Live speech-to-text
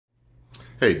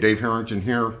Hey, Dave Harrington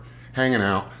here, hanging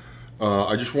out.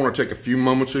 I just want to take a few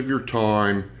moments of your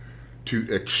time to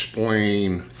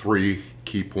explain 3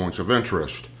 key points of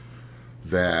interest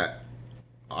that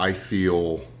I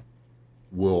feel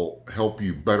will help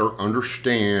you better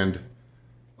understand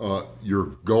your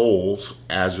goals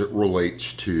as it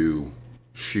relates to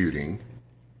shooting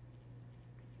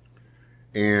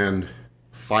and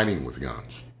fighting with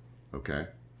guns. Okay?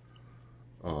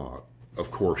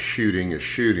 Of course, shooting is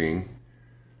shooting.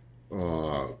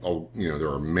 There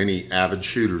are many avid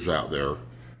shooters out there,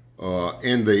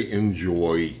 and they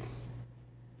enjoy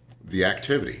the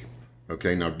activity.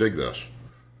 Okay, now dig this.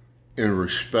 In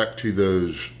respect to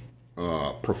those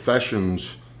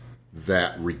professions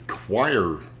that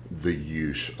require the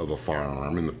use of a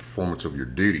firearm in the performance of your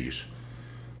duties,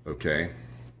 okay,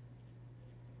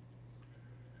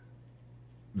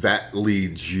 that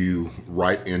leads you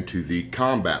right into the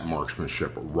combat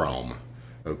marksmanship realm,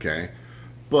 okay?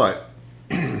 But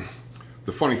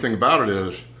the funny thing about it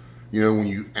is, when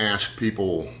you ask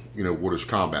people, what is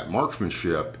combat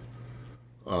marksmanship,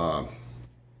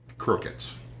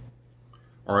 crickets.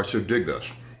 All right, so dig this.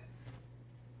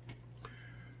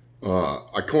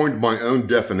 I coined my own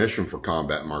definition for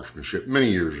combat marksmanship many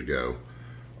years ago.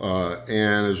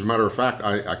 And as a matter of fact,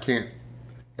 I can't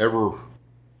ever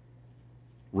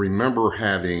remember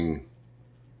having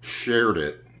shared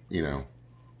it,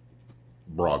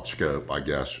 broad scope, I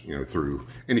guess, through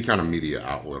any kind of media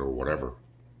outlet or whatever.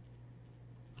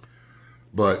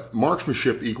 But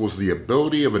marksmanship equals the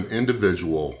ability of an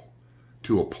individual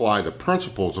to apply the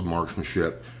principles of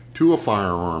marksmanship to a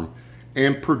firearm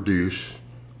and produce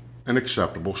an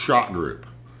acceptable shot group.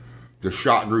 The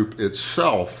shot group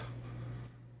itself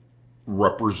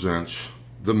represents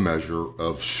the measure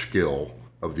of skill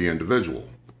of the individual.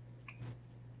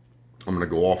 I'm going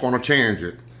to go off on a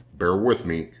tangent. Bear with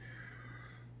me.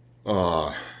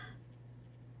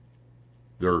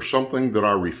 There's something that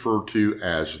I refer to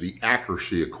as the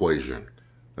accuracy equation.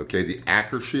 Okay, the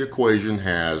accuracy equation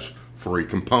has 3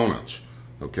 components.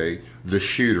 Okay, the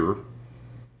shooter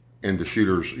and the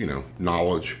shooter's,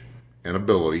 knowledge and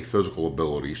ability, physical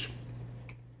abilities,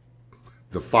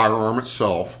 the firearm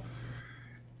itself,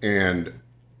 and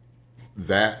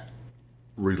that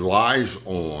relies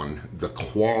on the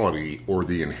quality or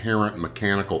the inherent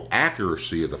mechanical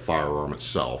accuracy of the firearm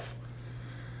itself,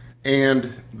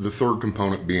 and the third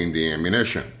component being the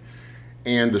ammunition.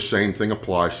 And the same thing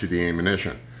applies to the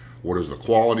ammunition. What is the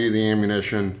quality of the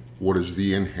ammunition? What is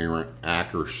the inherent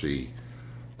accuracy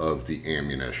of the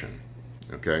ammunition?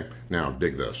 Okay, now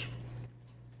dig this.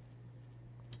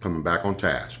 Coming back on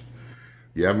task.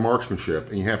 You have marksmanship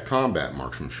and you have combat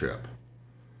marksmanship.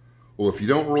 Well, if you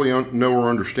don't really know or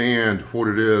understand what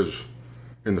it is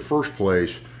in the first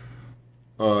place,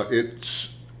 it's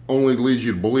only leads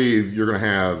you to believe you're going to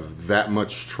have that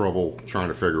much trouble trying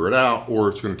to figure it out, or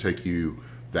it's going to take you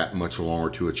that much longer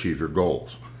to achieve your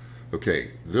goals.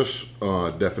 Okay, this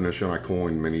definition I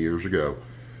coined many years ago.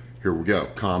 Here we go.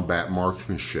 Combat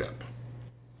marksmanship.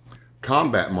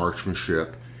 Combat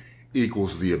marksmanship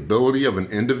equals the ability of an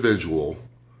individual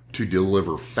to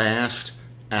deliver fast,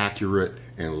 accurate,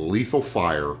 and lethal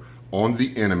fire on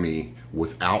the enemy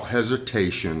without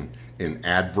hesitation in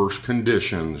adverse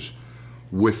conditions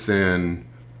within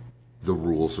the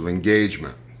rules of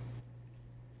engagement.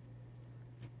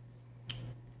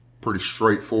 Pretty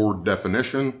straightforward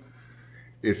definition.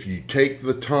 If you take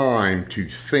the time to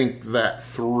think that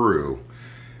through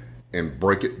and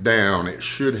break it down, it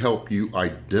should help you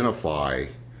identify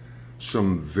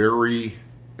some very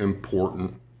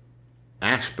important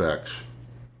aspects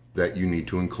that you need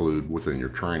to include within your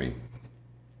training.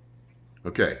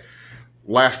 Okay,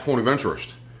 last point of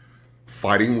interest.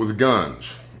 Fighting with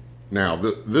guns. Now,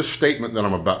 this statement that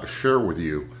I'm about to share with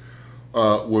you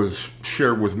was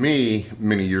shared with me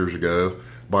many years ago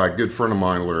by a good friend of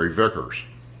mine, Larry Vickers.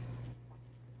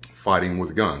 Fighting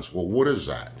with guns. Well, what is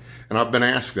that? And I've been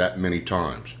asked that many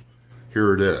times.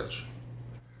 Here it is.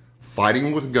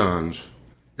 Fighting with guns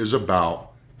is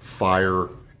about fire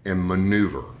and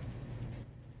maneuver.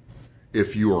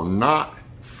 If you are not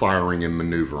firing and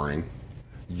maneuvering,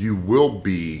 you will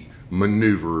be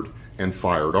maneuvered and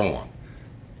fired on.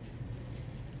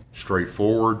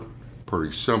 Straightforward,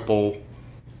 pretty simple.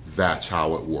 That's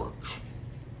how it works.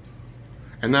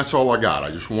 And that's all I got. I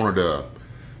just wanted to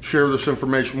share this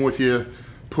information with you,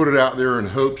 put it out there in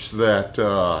hopes that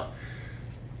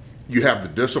you have the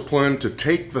discipline to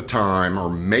take the time or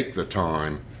make the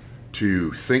time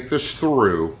to think this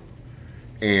through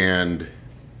and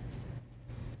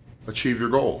achieve your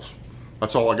goals.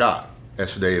 That's all I got.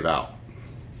 S. Dave out.